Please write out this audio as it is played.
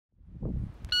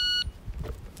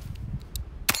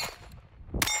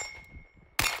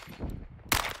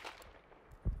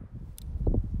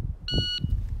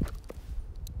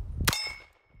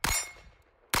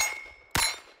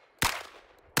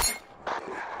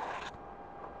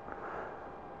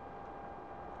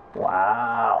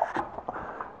Wow.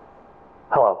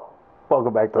 Hello.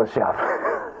 Welcome back to the shop.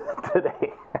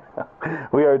 Today,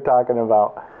 we are talking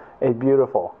about a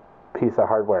beautiful piece of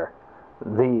hardware.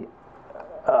 The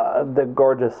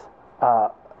gorgeous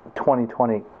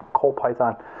 2020 Colt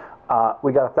Python.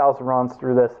 We got 1,000 rounds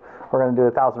through this. We're going to do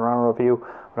a 1,000 round review.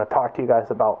 I'm going to talk to you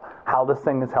guys about how this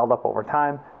thing has held up over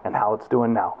time and how it's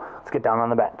doing now. Let's get down on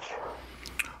the bench.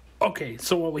 Okay,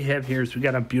 so what we have here is we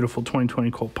got a beautiful 2020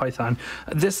 Colt Python.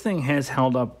 This thing has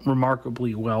held up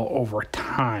remarkably well over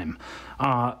time.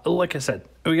 Like I said,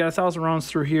 we got 1,000 rounds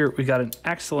through here. We got an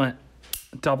excellent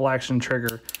double action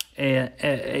trigger,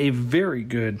 a very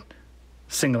good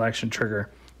single action trigger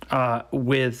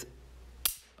with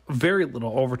very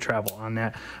little over travel on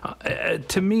that.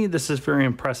 To me, this is very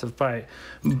impressive by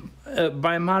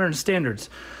modern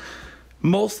standards.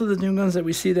 Most of the new guns that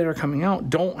we see that are coming out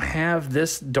don't have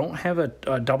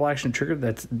a double action trigger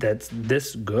that's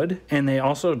this good, and they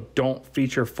also don't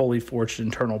feature fully forged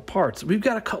internal parts. We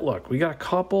got a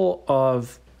couple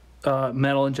of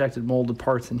metal injected molded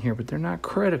parts in here, but they're not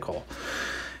critical.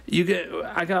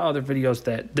 I got other videos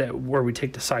that where we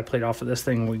take the side plate off of this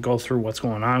thing and we go through what's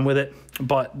going on with it,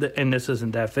 and this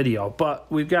isn't that video.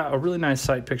 But we've got a really nice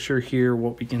sight picture here,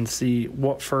 what we can see,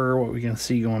 what we can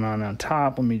see going on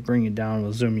top. Let me bring you down,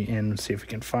 we'll zoom you in and see if we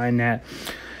can find that.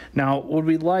 Now, would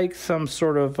we like some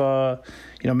sort of,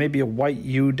 maybe a white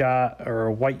U dot or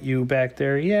a white U back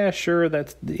there? Yeah, sure,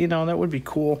 that would be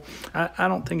cool. I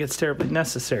don't think it's terribly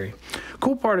necessary.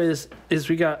 Cool part is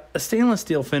we got a stainless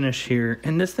steel finish here,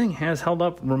 and this thing has held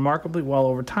up remarkably well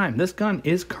over time. This gun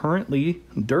is currently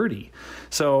dirty.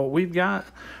 So we've got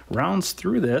rounds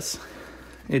through this.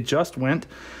 It just went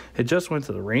to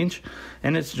the range,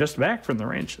 and it's just back from the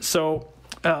range. So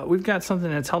we've got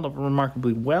something that's held up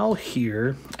remarkably well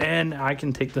here, and I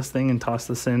can take this thing and toss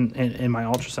this in my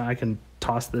ultrasonic. I can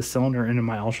toss this cylinder into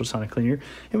my ultrasonic cleaner,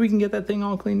 and we can get that thing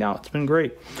all cleaned out. It's been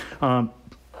great.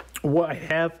 What I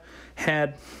have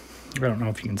had, I don't know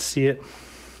if you can see it.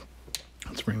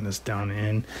 Let's bring this down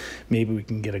in. Maybe we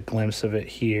can get a glimpse of it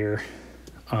here.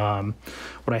 What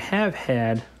I have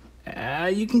had,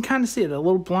 you can kind of see it,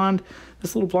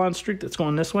 this little blonde streak that's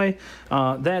going this way.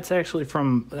 That's actually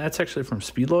from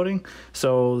speed loading.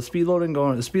 So the speed loader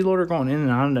going in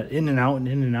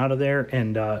and out of there,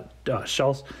 and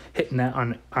shells hitting that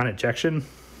on ejection,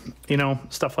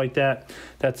 stuff like that.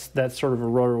 That's sort of a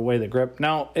rotor away the grip.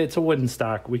 Now it's a wooden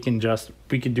stock. We can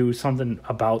do something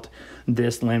about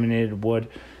this laminated wood,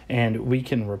 and we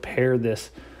can repair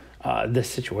this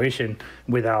situation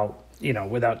without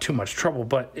too much trouble,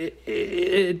 but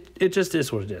it just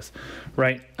is what it is,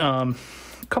 right? A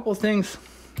couple of things.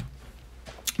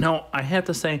 Now, I have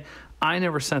to say, I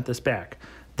never sent this back.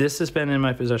 This has been in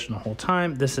my possession the whole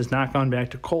time. This has not gone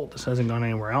back to Colt. This hasn't gone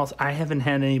anywhere else. I haven't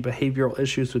had any behavioral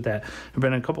issues with that. There have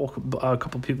been a couple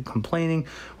people complaining,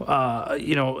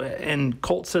 and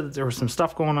Colt said that there was some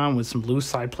stuff going on with some loose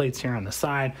side plates here on the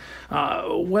side.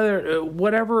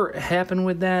 Whatever happened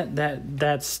with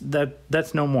that's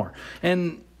no more.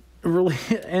 And really,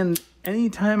 and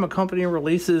anytime a company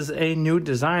releases a new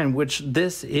design, which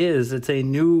this is, it's a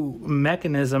new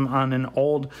mechanism on an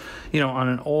old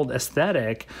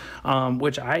aesthetic,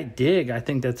 which I dig. I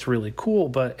think that's really cool.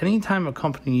 But anytime a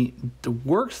company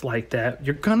works like that,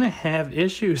 you're gonna have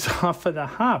issues off of the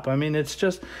hop. I mean, it's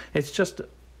just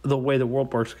the way the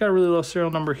world works. Got a really low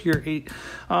serial number here,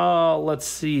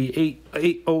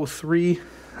 803.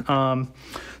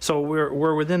 So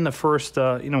we're within the first,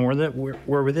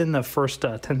 we're within the first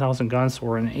 10,000 guns. So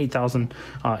we're in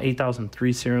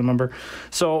 8003 serial number.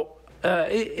 So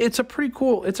it's a pretty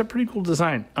cool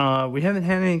design. We haven't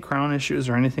had any crown issues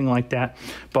or anything like that,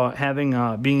 but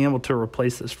being able to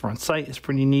replace this front sight is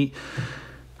pretty neat.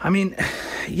 I mean,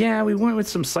 yeah, we went with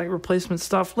some sight replacement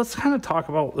stuff. Let's kind of talk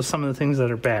about some of the things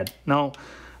that are bad. Now,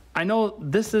 I know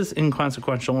this is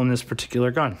inconsequential in this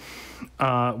particular gun.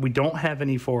 We don't have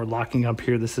any forward locking up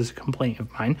here. This is a complaint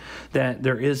of mine, that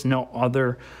there is no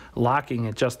other locking.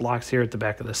 It just locks here at the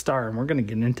back of the star, and we're going to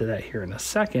get into that here in a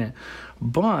second.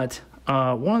 But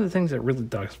one of the things that really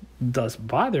does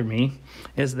bother me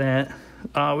is that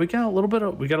we got a little bit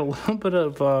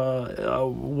of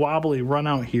wobbly run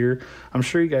out here. I'm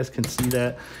sure you guys can see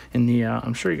that in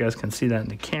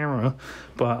the camera,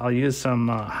 but I'll use some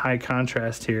high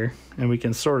contrast here, and we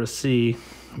can sort of see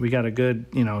we got a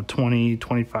good 20,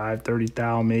 25, 30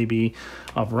 thou maybe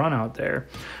of run out there.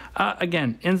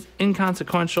 Again,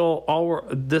 inconsequential.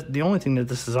 The only thing that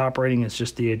this is operating is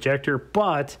just the ejector,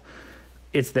 but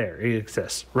it's there. It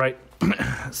exists, right?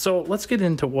 So let's get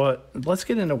into what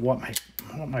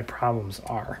my problems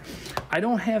are. I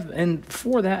don't have, and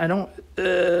for that, I don't,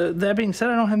 that being said,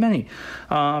 I don't have many.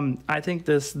 I think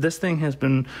this thing has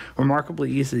been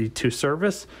remarkably easy to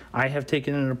service. I have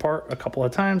taken it apart a couple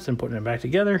of times and putting it back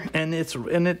together, and it's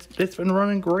been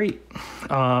running great.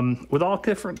 With all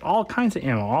kinds of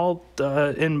ammo,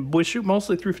 and we shoot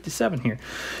mostly 357 here.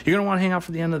 You're gonna want to hang out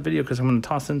for the end of the video because I'm gonna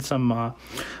toss in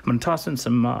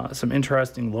some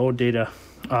interesting load data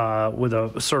with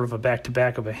a sort of a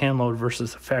back-to-back of a hand load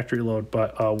versus a factory load,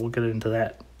 but we'll get into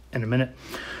that in a minute.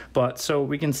 But so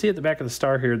we can see at the back of the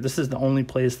star here, this is the only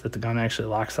place that the gun actually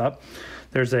locks up.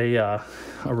 There's a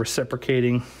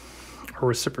reciprocating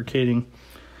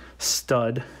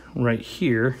stud right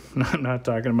here. I'm not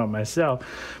talking about myself,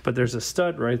 but there's a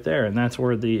stud right there, and that's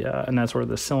where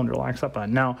the cylinder locks up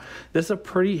on. Now, this is a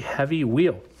pretty heavy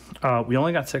wheel. We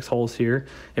only got 6 holes here.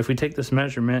 If we take this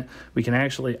measurement, we can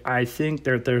actually, I think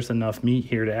there's enough meat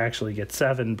here to actually get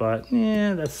 7, but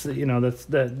yeah, that's, you know,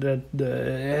 that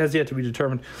it has yet to be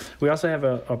determined. We also have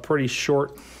a pretty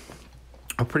short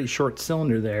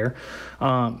cylinder there.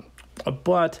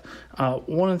 But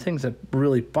one of the things that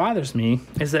really bothers me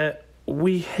is that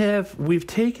we've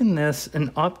taken this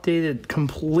and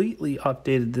completely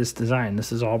updated this design.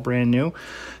 This is all brand new.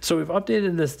 So we've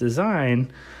updated this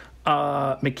design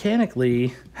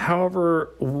mechanically.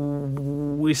 However,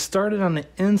 we started on the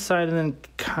inside and then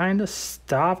kind of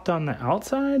stopped on the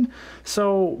outside.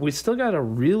 So we still got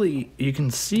you can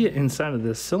see it inside of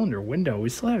this cylinder window. We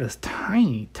still have this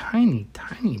tiny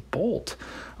bolt.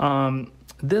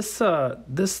 This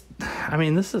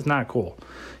is not cool.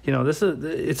 You know,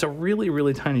 it's a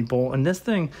really tiny bolt, and this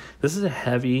is a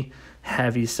heavy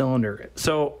cylinder.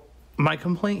 So my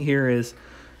complaint here is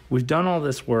we've done all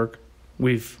this work.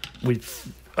 We've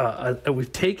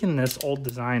taken this old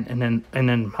design and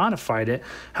then modified it.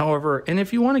 However, and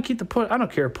if you want to keep the push, I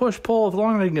don't care, push, pull, as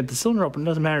long as I can get the cylinder open, it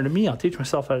doesn't matter to me. I'll teach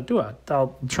myself how to do it.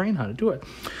 I'll train how to do it.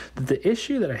 The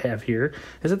issue that I have here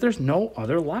is that there's no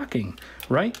other locking,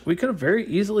 right? We could have very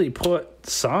easily put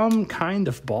some kind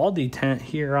of ball detent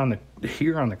here on the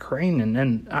crane and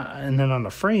then on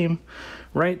the frame,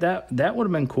 right? That would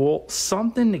have been cool.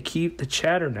 Something to keep the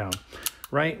chatter down.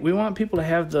 Right, we want people to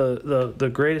have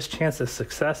the greatest chance of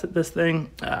success at this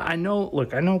thing. I know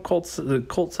Colt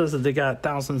says that they got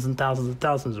thousands and thousands and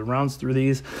thousands of rounds through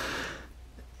these,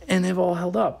 and they've all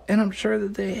held up. And I'm sure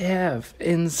that they have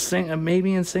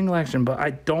maybe in single action, but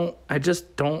I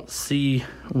just don't see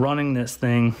running this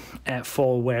thing at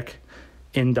full wick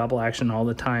in double action all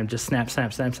the time. Just snap,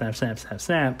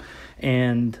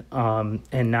 and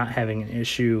not having an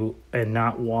issue and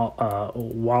not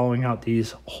wallowing out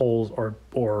these holes or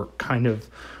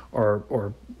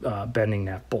bending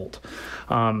that bolt.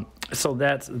 So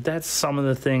that's some of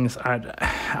the things.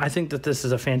 I think that this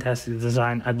is a fantastic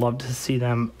design. I'd love to see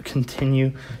them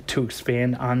continue to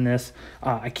expand on this.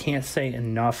 I can't say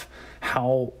enough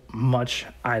how much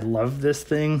I love this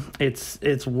thing.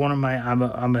 It's one of my, I'm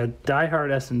a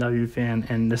diehard S&W fan,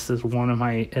 and this is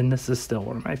still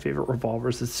one of my favorite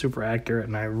revolvers. It's super accurate,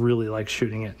 and I really like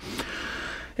shooting it.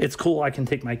 It's cool. I can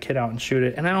take my kid out and shoot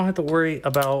it, and I don't have to worry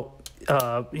about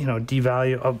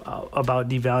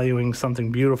devaluing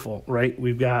something beautiful, right?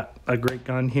 We've got a great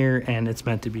gun here, and it's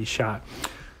meant to be shot.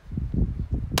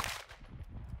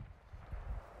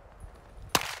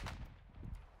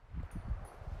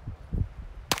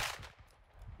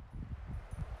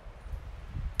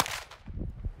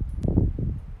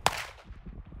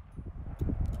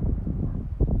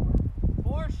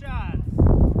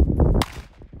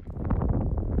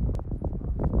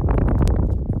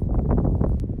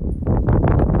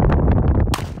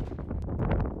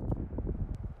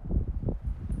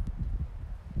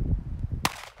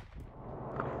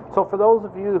 So for those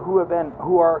of you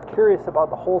who are curious about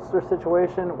the holster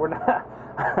situation, we're not.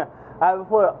 I've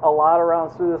put a lot of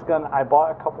rounds through this gun. I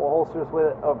bought a couple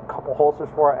holsters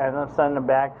for it, and then sent them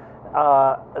back.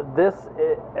 I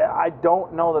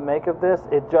don't know the make of this.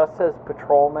 It just says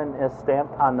Patrolman is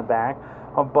stamped on the back,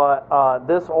 but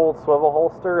this old swivel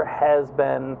holster has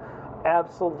been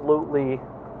absolutely,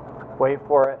 wait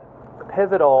for it,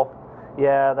 pivotal.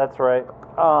 Yeah, that's right.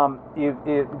 You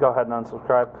go ahead and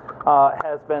unsubscribe.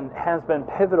 Has been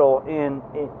pivotal in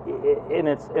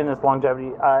its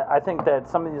longevity. I think that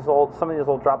some of these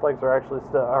old drop legs are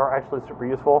actually super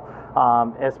useful,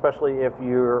 especially if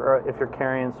you're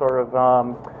carrying sort of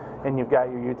and you've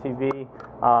got your UTV.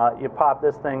 You pop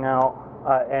this thing out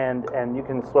and you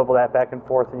can swivel that back and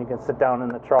forth, and you can sit down in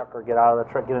the truck or get in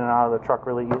and out of the truck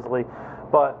really easily.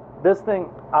 But this thing,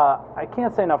 I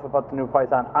can't say enough about the new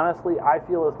Python. Honestly, I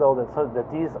feel as though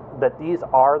that these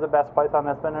are the best Python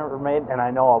that's been ever made, and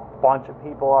I know a bunch of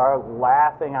people are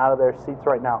laughing out of their seats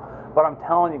right now. But I'm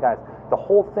telling you guys, the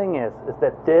whole thing is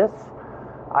that this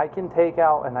I can take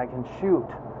out and I can shoot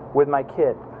with my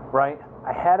kid, right?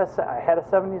 I had a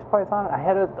 70s Python. I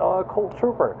had a Colt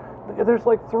Trooper. There's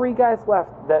like 3 guys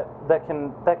left that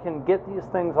can get these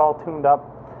things all tuned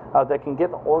up. That can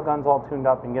get the old guns all tuned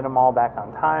up and get them all back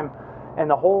on time. And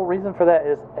the whole reason for that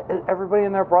is everybody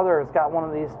and their brother has got one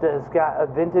of these, has got a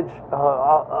vintage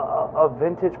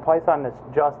Python that's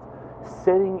just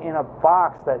sitting in a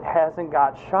box that hasn't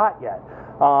got shot yet.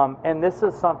 And this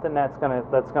is something that's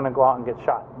gonna go out and get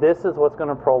shot. This is what's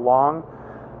gonna prolong.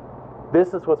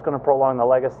 This is what's gonna prolong the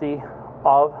legacy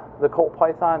of the Colt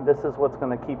Python. This is what's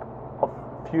gonna keep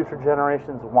future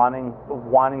generations wanting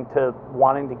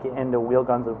to get into wheel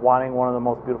guns and wanting one of the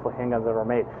most beautiful handguns ever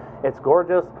made. It's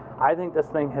gorgeous. I think this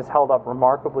thing has held up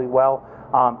remarkably well.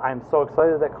 I'm so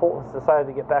excited that Colt has decided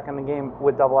to get back in the game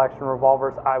with double action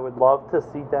revolvers. I would love to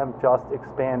see them just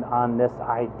expand on this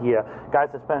idea. Guys,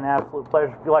 it's been an absolute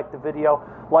pleasure. If you liked the video,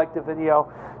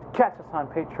 catch us on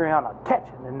Patreon. I'll catch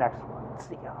you in the next one.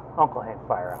 See ya. Uncle Hank,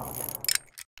 fire out.